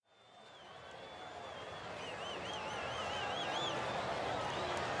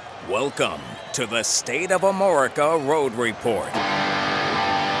Welcome to the State of America Road Report.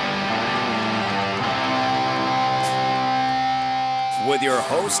 With your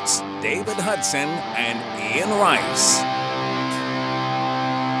hosts, David Hudson and Ian Rice.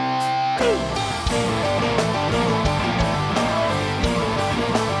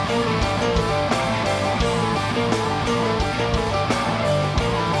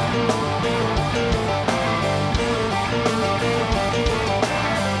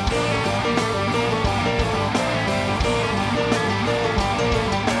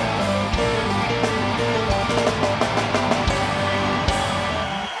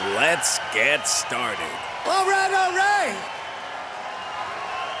 Let's get started. All right, all right.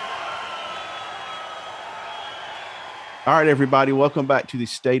 All right, everybody. Welcome back to the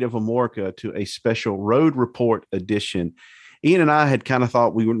State of America, to a special Road Report edition. Ian and I had kind of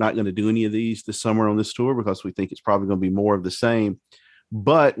thought we were not going to do any of these this summer on this tour because we think it's probably going to be more of the same.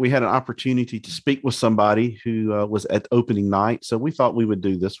 But we had an opportunity to speak with somebody who was at opening night. So we thought we would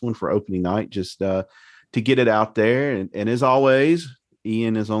do this one for opening night just to get it out there. And as always,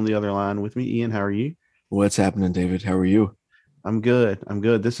 Ian is on the other line with me. Ian, how are you? What's happening, David? How are you? I'm good.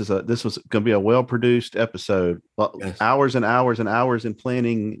 This was going to be a well-produced episode. Yes. Hours and hours and hours in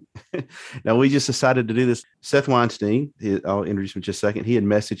planning. Now we just decided to do this. Seth Weinstein, I'll introduce him in just a second. He had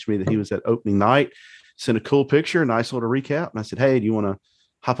messaged me that he was at opening night, sent a cool picture, a nice little recap. And I said, hey, do you want to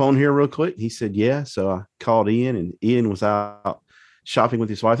hop on here real quick? He said, yeah. So I called Ian, and Ian was out shopping with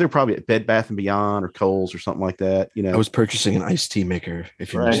his wife. They're probably at Bed Bath & Beyond or Kohl's or something like that. You know, I was purchasing an iced tea maker,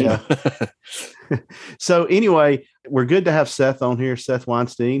 if you right, know. yeah. So anyway, we're good to have Seth on here. Seth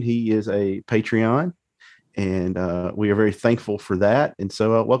Weinstein, he is a Patreon, and we are very thankful for that. And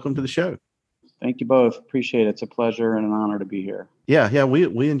so welcome to the show. Thank you both. Appreciate it. It's a pleasure and an honor to be here. Yeah.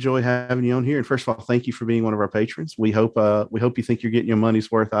 We enjoy having you on here. And first of all, thank you for being one of our patrons. We hope you think you're getting your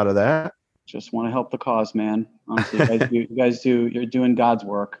money's worth out of that. Just want to help the cause, man. Honestly, you're doing God's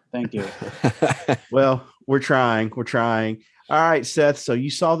work. Thank you. Well, we're trying. All right, Seth. So you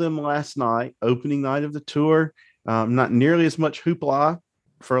saw them last night, opening night of the tour. Not nearly as much hoopla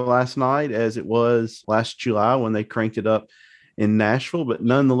for last night as it was last July when they cranked it up in Nashville, but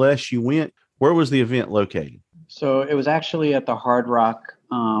nonetheless, you went. Where was the event located? So it was actually at the Hard Rock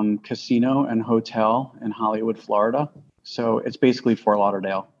Casino and Hotel in Hollywood, Florida. So it's basically Fort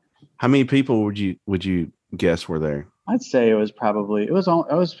Lauderdale. How many people would you guess were there? I'd say it was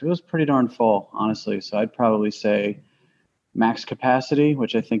pretty darn full, honestly. So I'd probably say max capacity,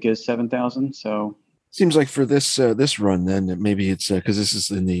 which I think is 7,000. So seems like for this run, then maybe it's because this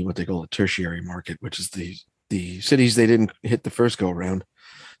is in the what they call a tertiary market, which is the cities they didn't hit the first go around.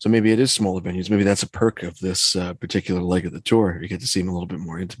 So maybe it is smaller venues. Maybe that's a perk of this particular leg of the tour. You get to see them a little bit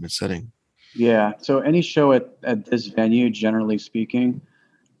more intimate setting. Yeah. So any show at this venue, generally speaking.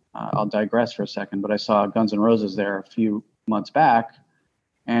 I'll digress for a second, but I saw Guns N' Roses there a few months back.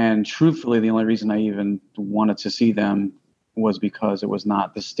 And truthfully, the only reason I even wanted to see them was because it was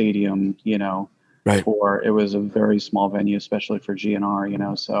not the stadium, right. Or it was a very small venue, especially for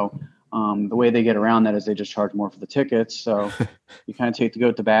GNR, So the way they get around that is they just charge more for the tickets. So you kind of take the good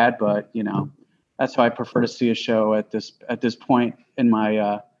with the bad, but, that's why I prefer to see a show at this point in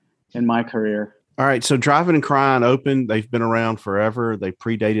my career. All right, so Driving and Crying opened. They've been around forever. They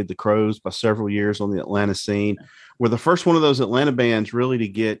predated the Crows by several years on the Atlanta scene. We're the first one of those Atlanta bands really to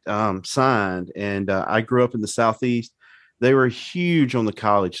get signed. And I grew up in the Southeast. They were huge on the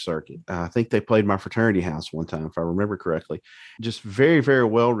college circuit. I think they played my fraternity house one time, if I remember correctly. Just very, very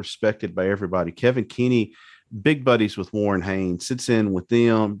well respected by everybody. Kevin Kinney, big buddies with Warren Haynes, sits in with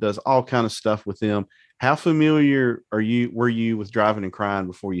them, does all kind of stuff with them. How familiar were you with Driving and Crying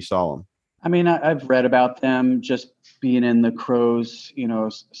before you saw them? I mean, I've read about them just being in the Crows,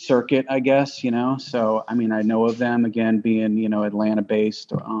 circuit, I guess, So, I mean, I know of them, again, being, Atlanta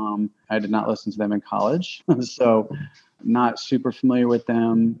based. I did not listen to them in college. So not super familiar with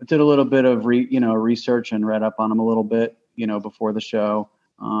them. I did a little bit of, research and read up on them a little bit, before the show.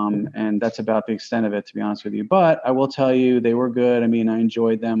 And that's about the extent of it, to be honest with you. But I will tell you, they were good. I mean, I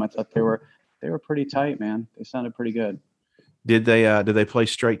enjoyed them. I thought they were pretty tight, man. They sounded pretty good. Did they play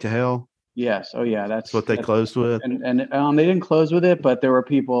Straight to Hell? Yes. Oh, yeah. That's what they closed with. And they didn't close with it, but there were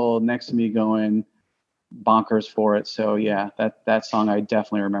people next to me going bonkers for it. So, yeah, that song, I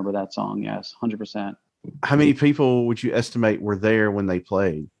definitely remember that song. Yes, 100%. How many people would you estimate were there when they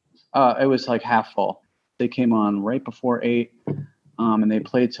played? It was like half full. They came on right before 8, and they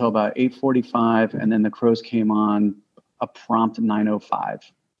played till about 8:45, and then the Crows came on a prompt 9:05.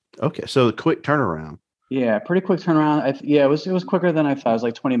 Okay, so the quick turnaround. Yeah, pretty quick turnaround. It was quicker than I thought. It was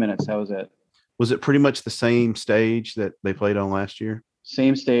like 20 minutes. That was it. Was it pretty much the same stage that they played on last year?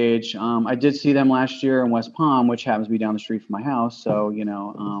 Same stage. I did see them last year in West Palm, which happens to be down the street from my house. So,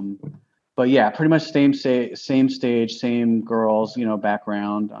 but yeah, pretty much same stage, same girls,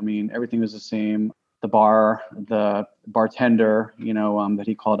 background. I mean, everything was the same. The bartender, that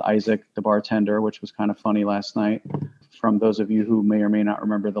he called Isaac, the bartender, which was kind of funny last night. From those of you who may or may not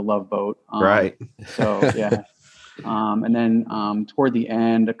remember the Love Boat. Right. So yeah. And then toward the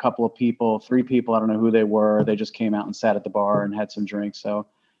end, a couple of people, 3 people, I don't know who they were. They just came out and sat at the bar and had some drinks. So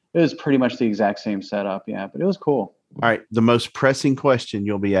it was pretty much the exact same setup. Yeah, but it was cool. All right. The most pressing question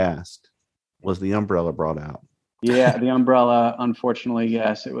you'll be asked, was the umbrella brought out? Yeah, the umbrella, unfortunately,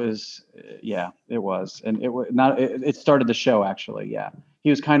 yes, it was. Yeah, it was. And it started the show, actually. Yeah.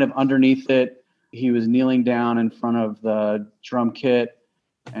 He was kind of underneath it. He was kneeling down in front of the drum kit.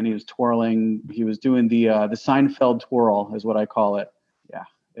 And he was twirling. He was doing the Seinfeld twirl, is what I call it. Yeah,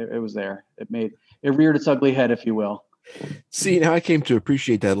 it was there. It reared its ugly head, if you will. See, now I came to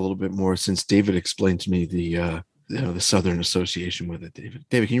appreciate that a little bit more since David explained to me the Southern association with it.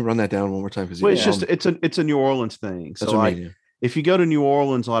 David, can you run that down one more time? Well, it's a New Orleans thing. So like, if you go to New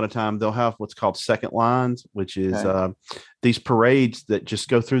Orleans, a lot of time they'll have what's called second lines, which is these parades that just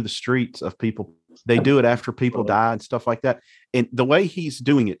go through the streets of people. They do it after people die and stuff like that. And the way he's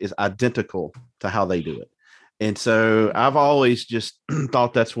doing it is identical to how they do it. And so I've always just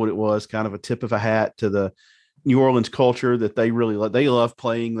thought that's what it was, kind of a tip of a hat to the New Orleans culture that they really they love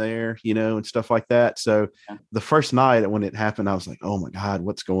playing there, and stuff like that. So the first night when it happened, I was like, oh my God,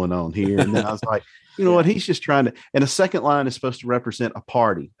 what's going on here? And then I was like, you know what? He's just trying to, and a second line is supposed to represent a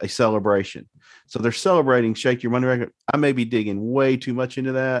party, a celebration. So they're celebrating Shake Your Money Maker. I may be digging way too much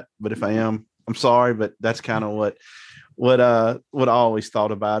into that, but if I am, I'm sorry, but that's kind of what I always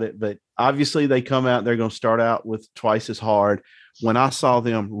thought about it. But obviously they come out, they're going to start out with Twice as Hard. When I saw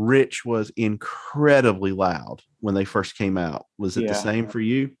them, Rich was incredibly loud when they first came out. Was it the same for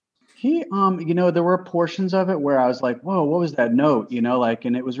you? He, there were portions of it where I was like, whoa, what was that note?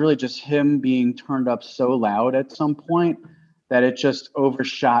 And it was really just him being turned up so loud at some point that it just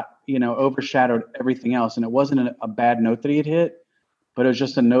overshadowed everything else. And it wasn't a bad note that he had hit, but it was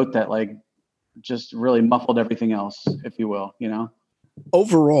just a note that just really muffled everything else, if you will,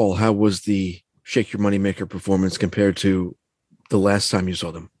 Overall, how was the Shake Your Money Maker performance compared to the last time you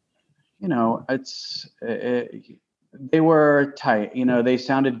saw them? They were tight, they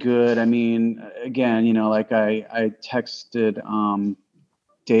sounded good. I mean, again, I texted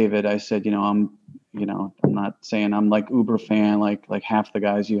David, I said, I'm not saying I'm like uber fan, like half the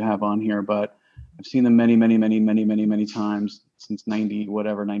guys you have on here, but I've seen them many, many, many, many, many, many times since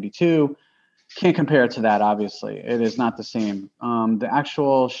 92. Can't compare it to that. Obviously it is not the same. The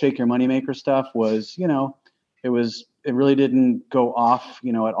actual Shake Your Money Maker stuff was, it really didn't go off,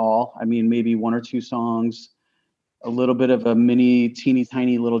 at all. I mean, maybe 1 or 2 songs, a little bit of a teeny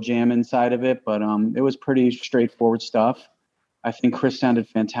tiny little jam inside of it, but it was pretty straightforward stuff. I think Chris sounded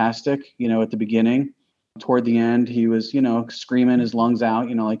fantastic, at the beginning. Toward the end, he was, screaming his lungs out,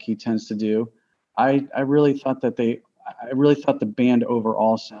 like he tends to do. I really thought the band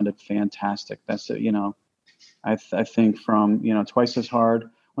overall sounded fantastic. That's it, I think from, Twice as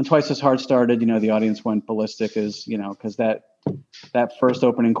Hard. When Twice as Hard started, the audience went ballistic because that first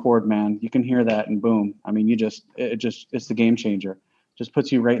opening chord, man, you can hear that and boom. I mean, it's the game changer. Just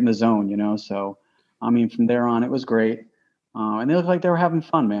puts you right in the zone, So, I mean, from there on, it was great. And they looked like they were having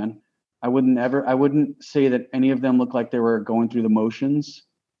fun, man. I wouldn't say that any of them looked like they were going through the motions,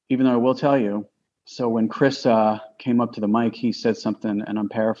 even though I will tell you. So when Chris came up to the mic, he said something, and I'm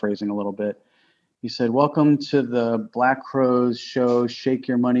paraphrasing a little bit. He said, "Welcome to the Black Crowes show, Shake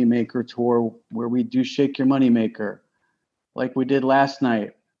Your Money Maker tour, where we do Shake Your Money Maker, like we did last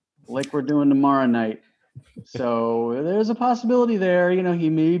night, like we're doing tomorrow night." So there's a possibility there. He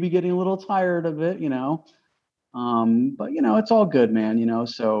may be getting a little tired of it, but it's all good, man.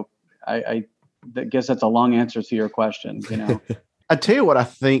 So I guess that's a long answer to your question. I tell you what, I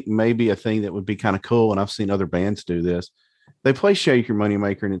think maybe a thing that would be kind of cool, and I've seen other bands do this. They play Shake Your Money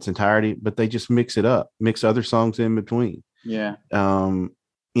Maker in its entirety, but they just mix it up, mix other songs in between. Yeah.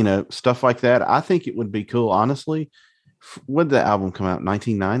 Stuff like that. I think it would be cool, honestly. When did the album come out?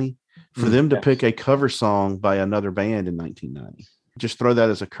 1990? For them to pick a cover song by another band in 1990. Just throw that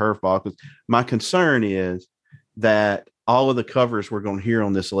as a curveball. Because my concern is that all of the covers we're going to hear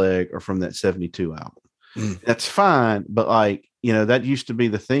on this leg are from that 72 album. That's fine, but that used to be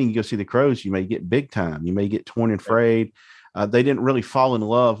the thing. You go see the Crowes, you may get Big Time, you may get Torn and Frayed. They didn't really fall in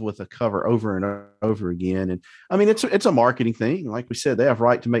love with a cover over and over again. And I mean, it's a marketing thing. Like we said, they have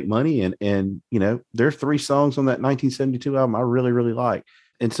right to make money. And there are 3 songs on that 1972 album I really, really like.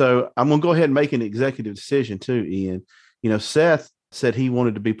 And so I'm going to go ahead and make an executive decision too, Ian. Seth said he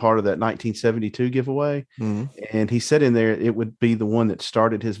wanted to be part of that 1972 giveaway. Mhm. And he said in there it would be the one that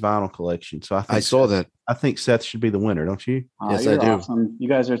started his vinyl collection. So I saw that. I think Seth should be the winner, don't you? Yes, you're I do. Awesome. You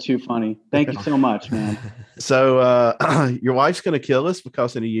guys are too funny. Thank you so much, man. So your wife's going to kill us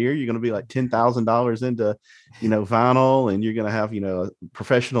because in a year you're going to be like $10,000 into, vinyl, and you're going to have, a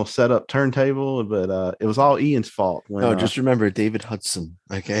professional setup turntable. But it was all Ian's fault. When, Just remember David Hudson.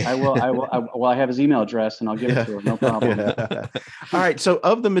 Okay. I will. I have his email address and I'll give it to him. No problem. Yeah. All right. So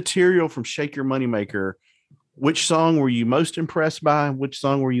of the material from Shake Your Moneymaker, which song were you most impressed by? Which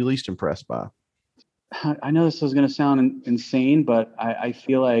song were you least impressed by? I know this is going to sound insane, but I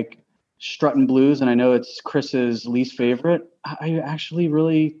feel like Struttin' Blues, and I know it's Chris's least favorite. I actually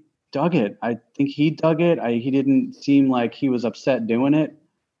really dug it. I think he dug it. He didn't seem like he was upset doing it.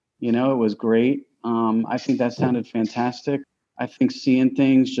 It was great. I think that sounded fantastic. I think Seeing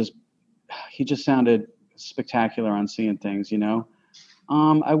Things he just sounded spectacular on Seeing Things,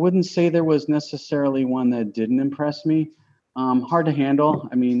 I wouldn't say there was necessarily one that didn't impress me. Hard to handle.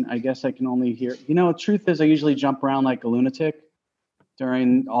 I mean, I guess I can only hear, the truth is I usually jump around like a lunatic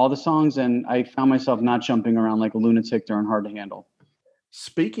during all the songs, and I found myself not jumping around like a lunatic during Hard to Handle.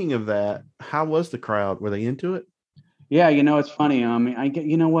 Speaking of that, how was the crowd? Were they into it? Yeah, it's funny. I get,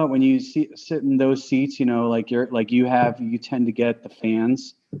 what, when you sit in those seats, you tend to get the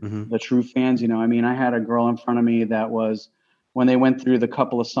fans, the true fans. I had a girl in front of me that was, when they went through the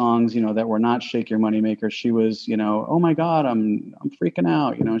couple of songs, that were not Shake Your Moneymaker, she was, oh my God, I'm freaking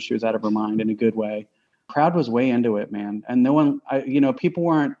out. She was out of her mind in a good way. Crowd was way into it, man. And no one, people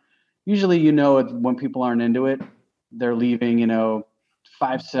weren't, usually, when people aren't into it, they're leaving,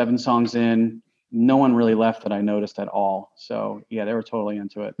 5-7 songs in. No one really left that I noticed at all. So yeah, they were totally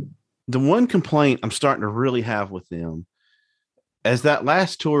into it. The one complaint I'm starting to really have with them, as that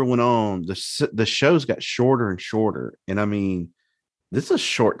last tour went on, the shows got shorter and shorter. And I mean, this is a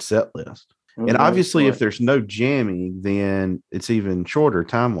short set list. And obviously, if there's no jamming, then it's even shorter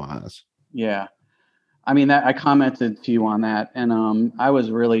time-wise. Yeah. I mean, I commented to you on that. And I was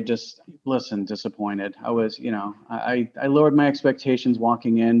really disappointed. I was, I lowered my expectations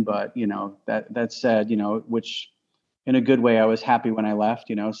walking in. But, that said, which in a good way, I was happy when I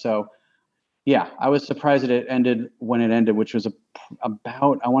left, So, yeah, I was surprised that it ended when it ended, which was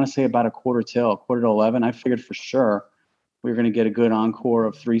about a quarter to 11. I figured for sure we were going to get a good encore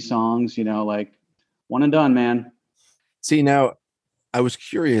of 3 songs, like one and done, man. See, now I was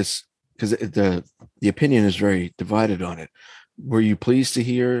curious because the opinion is very divided on it. Were you pleased to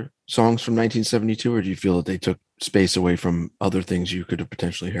hear songs from 1972, or do you feel that they took space away from other things you could have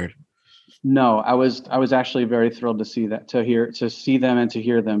potentially heard? No, I was actually very thrilled to see them and to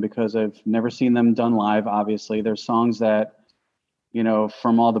hear them, because I've never seen them done live. Obviously, there's songs that,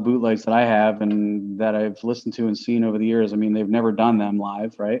 from all the bootlegs that I have and that I've listened to and seen over the years. I mean, they've never done them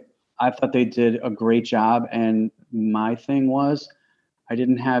live, right? I thought they did a great job. And my thing was, I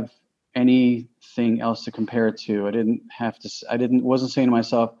didn't have anything else to compare it to. Wasn't saying to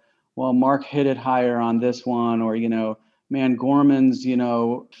myself, well, Mark hit it higher on this one, or, man, Gorman's,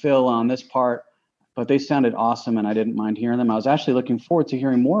 fill on this part, but they sounded awesome and I didn't mind hearing them. I was actually looking forward to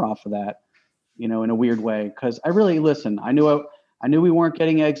hearing more off of that, in a weird way. Cause I really listened. I knew we weren't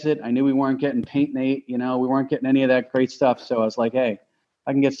getting Exit. I knew we weren't getting Paint Nate, we weren't getting any of that great stuff. So I was like, hey,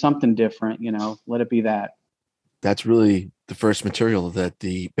 I can get something different, let it be that. That's really the first material that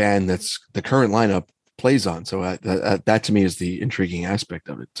the band that's the current lineup plays on. So that to me is the intriguing aspect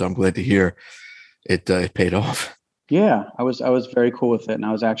of it. So I'm glad to hear it paid off. Yeah, I was very cool with it, and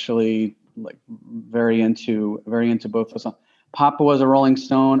I was actually like very into both those songs. Papa Was a Rolling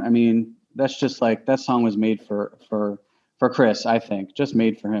Stone. I mean, that's just like, that song was made for Chris, I think, just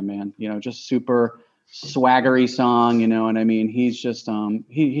made for him, man. Just super swaggery song, and I mean, he's just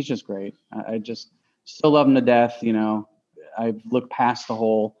he's just great. I just still love him to death. I've looked past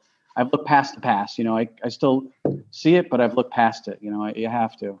the past. I still see it, but I've looked past it. You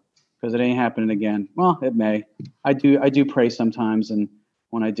have to. Because it ain't happening again. Well, it may. I do pray sometimes, and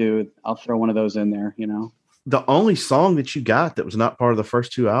when I do, I'll throw one of those in there. The only song that you got that was not part of the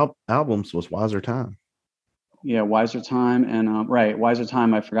first 2 albums was Wiser Time. Yeah, Wiser Time, and Wiser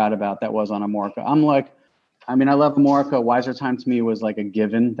Time. I forgot about that was on Amorica. I love Amorica. Wiser Time to me was like a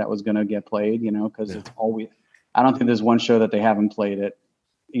given that was going to get played. Because It's always. I don't think there's one show that they haven't played it.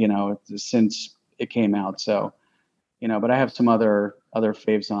 Since it came out. So. But I have some other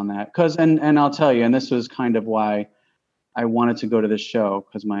faves on that. And I'll tell you, and this was kind of why I wanted to go to this show,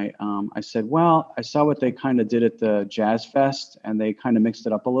 because I said, well, I saw what they kind of did at the Jazz Fest, and they kind of mixed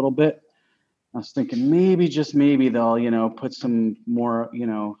it up a little bit. I was thinking maybe, just maybe, they'll, put some more,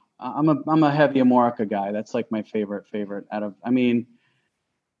 I'm a heavy Amorica guy. That's like my favorite out of. I mean,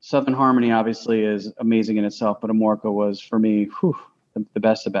 Southern Harmony obviously is amazing in itself, but Amorica was for me the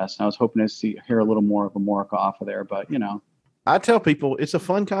best of best. And I was hoping to hear a little more of Amorica off of there, but I tell people it's a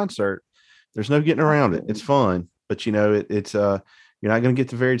fun concert. There's no getting around it. It's fun, but it's you're not going to get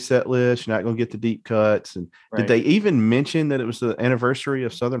the varied set list. You're not going to get the deep cuts. And Right. Did they even mention that it was the anniversary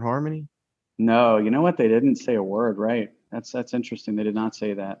of Southern Harmony? No, you know what? They didn't say a word. Right? That's interesting. They did not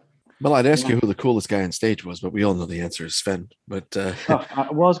say that. Well, I'd ask you who the coolest guy on stage was, but we all know the answer is Sven. But Well,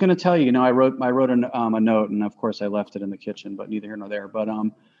 I was going to tell you. I wrote a note, and of course I left it in the kitchen, but neither here nor there. But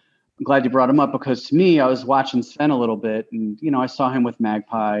I'm glad you brought him up, because to me, I was watching Sven a little bit, and I saw him with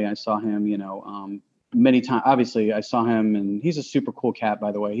Magpie. I saw him, many times. Obviously, I saw him, and he's a super cool cat,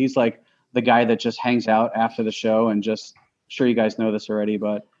 by the way. He's like the guy that just hangs out after the show, and just, sure you guys know this already,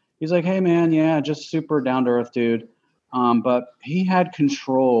 but he's like, hey man, yeah, just super down to earth dude. But he had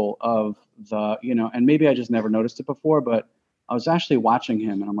control of the, and maybe I just never noticed it before, but I was actually watching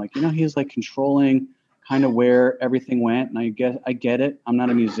him, and I'm like, he's like controlling kind of where everything went. And I get it. I'm not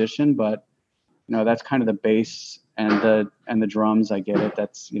a musician, but that's kind of the bass and the drums. I get it.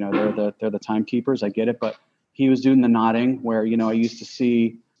 That's, they're the timekeepers. I get it. But he was doing the nodding where, I used to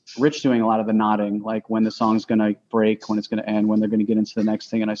see Rich doing a lot of the nodding, like when the song's going to break, when it's going to end, when they're going to get into the next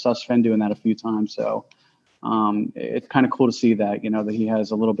thing. And I saw Sven doing that a few times. So it's kind of cool to see that, that he has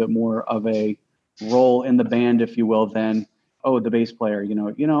a little bit more of a role in the band, if you will, than, the bass player,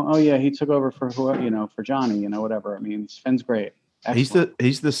 oh yeah, he took over for for Johnny, whatever. I mean, Sven's great. Excellent.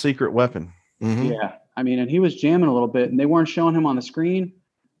 He's the secret weapon. mhm. Yeah. I mean, and he was jamming a little bit, and they weren't showing him on the screen,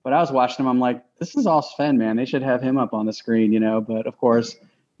 but I was watching him. I'm like, this is all Sven, man. They should have him up on the screen, but of course,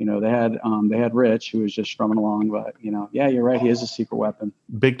 they had Rich, who was just strumming along, but yeah, you're right. He is a secret weapon.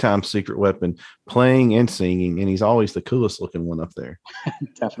 Big time secret weapon, playing and singing. And he's always the coolest looking one up there.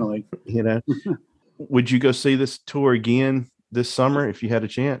 Definitely. Would you go see this tour again this summer if you had a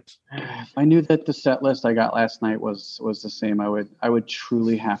chance? If I knew that the set list I got last night was the same, I would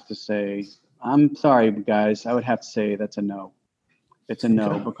truly have to say, I'm sorry, guys. I would have to say that's a no. It's a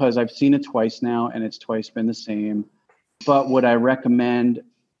no, because I've seen it twice now, and it's twice been the same. But would I recommend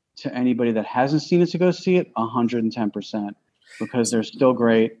to anybody that hasn't seen it to go see it? 110%, because they're still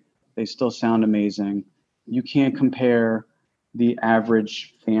great. They still sound amazing. You can't compare the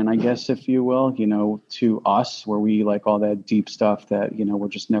average fan, I guess, if you will, to us, where we like all that deep stuff that, we're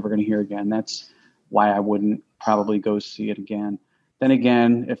just never going to hear again. That's why I wouldn't probably go see it again. Then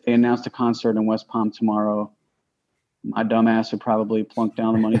again, if they announced a concert in West Palm tomorrow, my dumb ass would probably plunk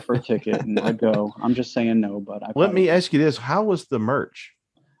down the money for a ticket and I'd go. I'm just saying no, but Let me ask you this. How was the merch?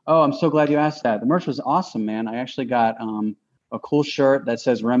 Oh, I'm so glad you asked that. The merch was awesome, man. I actually got a cool shirt that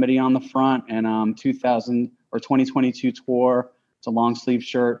says Remedy on the front, and 2022 tour. It's a long sleeve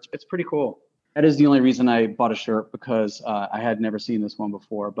shirt. It's pretty cool. That is the only reason I bought a shirt, because I had never seen this one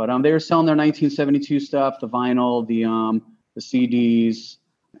before. But they were selling their 1972 stuff, the vinyl, the CDs,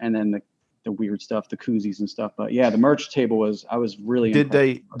 and then the weird stuff, the koozies and stuff. But yeah, the merch table I was really Did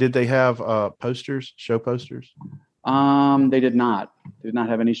they have posters, show posters? They did not. They did not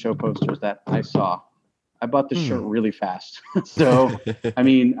have any show posters that I saw. I bought the shirt really fast. So, I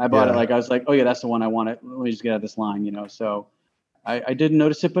mean, I bought it I was like, oh yeah, that's the one I wanted. Let me just get out of this line, So I didn't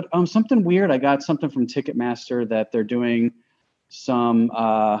notice it, but something weird. I got something from Ticketmaster that they're doing some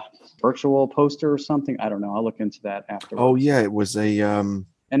virtual poster or something. I don't know. I'll look into that afterwards. Oh yeah, it was a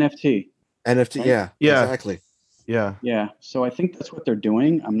NFT. NFT. Right? Yeah, exactly. Yeah. Yeah. So I think that's what they're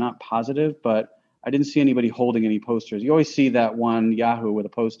doing. I'm not positive, but I didn't see anybody holding any posters. You always see that one Yahoo with a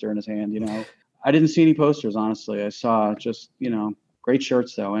poster in his hand, I didn't see any posters, honestly. I saw just, great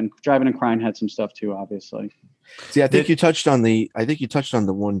shirts though. And Driving and Crying had some stuff too, obviously. See, I think you touched on the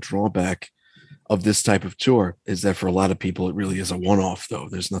one drawback of this type of tour is that for a lot of people, it really is a one-off though.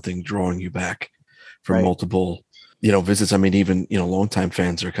 There's nothing drawing you back for multiple, visits. I mean, even, longtime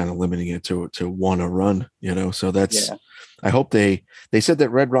fans are kind of limiting it to one a run, so that's, I hope they said that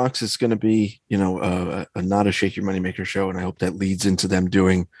Red Rocks is going to be, a not a Shake Your Moneymaker show. And I hope that leads into them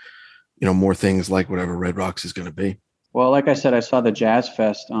doing, more things like whatever Red Rocks is going to be. Well, like I said, I saw the Jazz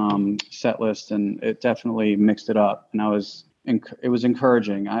Fest set list, and it definitely mixed it up. And it was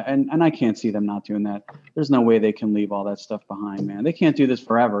encouraging. And I can't see them not doing that. There's no way they can leave all that stuff behind, man. They can't do this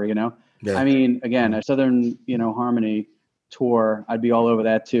forever, Yeah. I mean, again, a Southern, Harmony tour, I'd be all over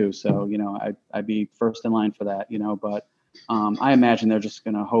that too. So, I'd be first in line for that, but I imagine they're just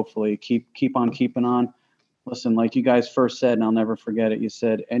going to hopefully keep on keeping on. Listen, like you guys first said, and I'll never forget it. You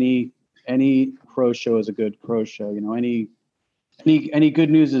said any Crow show is a good Crow show. Any good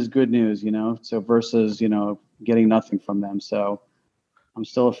news is good news. So versus getting nothing from them. So I'm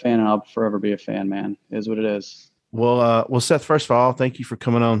still a fan, and I'll forever be a fan, man. It is what it is. Well, Seth, first of all, thank you for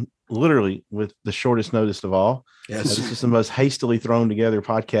coming on literally with the shortest notice of all. Yes. This is the most hastily thrown together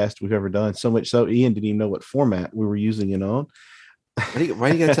podcast we've ever done. So much so Ian didn't even know what format we were using it on. Why do you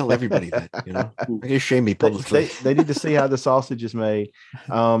gotta tell everybody that? I can shame me publicly. They need to see how the sausage is made.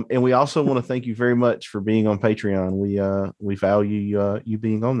 And we also want to thank you very much for being on Patreon. We value you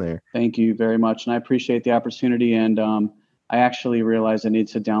being on there. Thank you very much, and I appreciate the opportunity. And I actually realized I need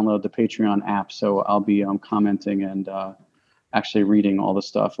to download the Patreon app, so I'll be commenting and actually reading all the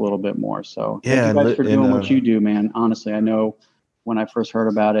stuff a little bit more. So thank you guys for doing what you do, man. Honestly, I know when I first heard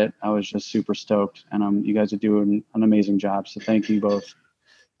about it, I was just super stoked, and you guys are doing an amazing job. So thank you both.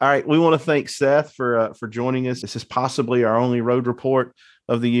 All right, we want to thank Seth for joining us. This is possibly our only road report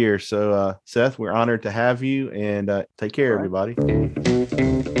of the year. So Seth, we're honored to have you, and take care, everybody.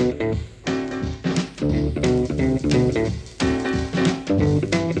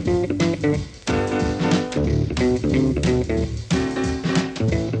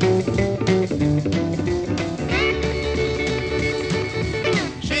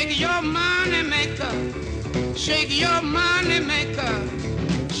 Shake your money maker. Shake your money maker.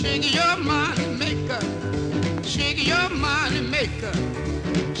 Shake your money maker. Shake your money maker.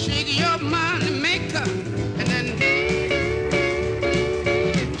 Shake your money maker. And then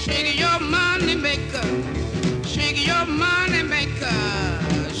shake your money maker. Shake your money maker.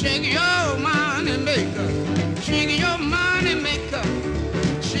 Shake your money maker. Shake your money maker.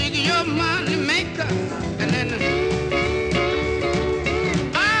 Shake your money maker. And then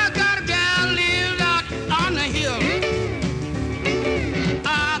I got a gal lives out on the hill.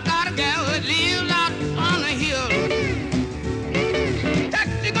 I got a gal that lives out on the hill. That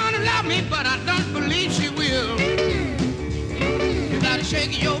she's gonna love me, but I don't believe she will. You gotta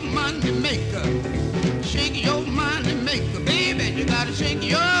shake your money maker. Shake your money maker, baby. You gotta shake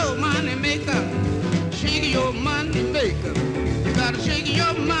your money maker. Shake your money maker. You gotta shake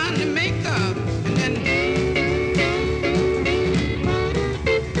your money maker. And then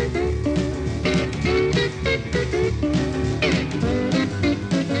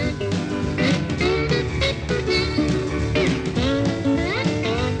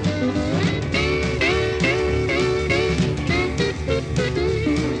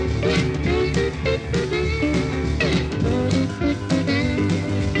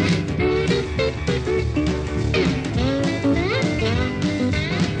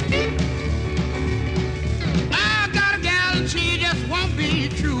I got a gal and she just won't be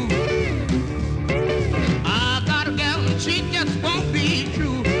true. I got a gal and she just won't be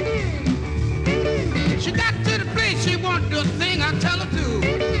true. She got to the place she won't do a thing I tell her to.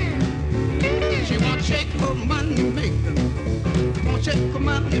 She won't shake her money maker. She won't shake her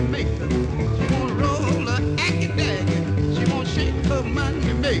money maker. She won't roll her aggy daggy. She won't shake her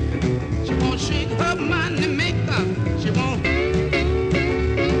money maker. She won't shake her money maker.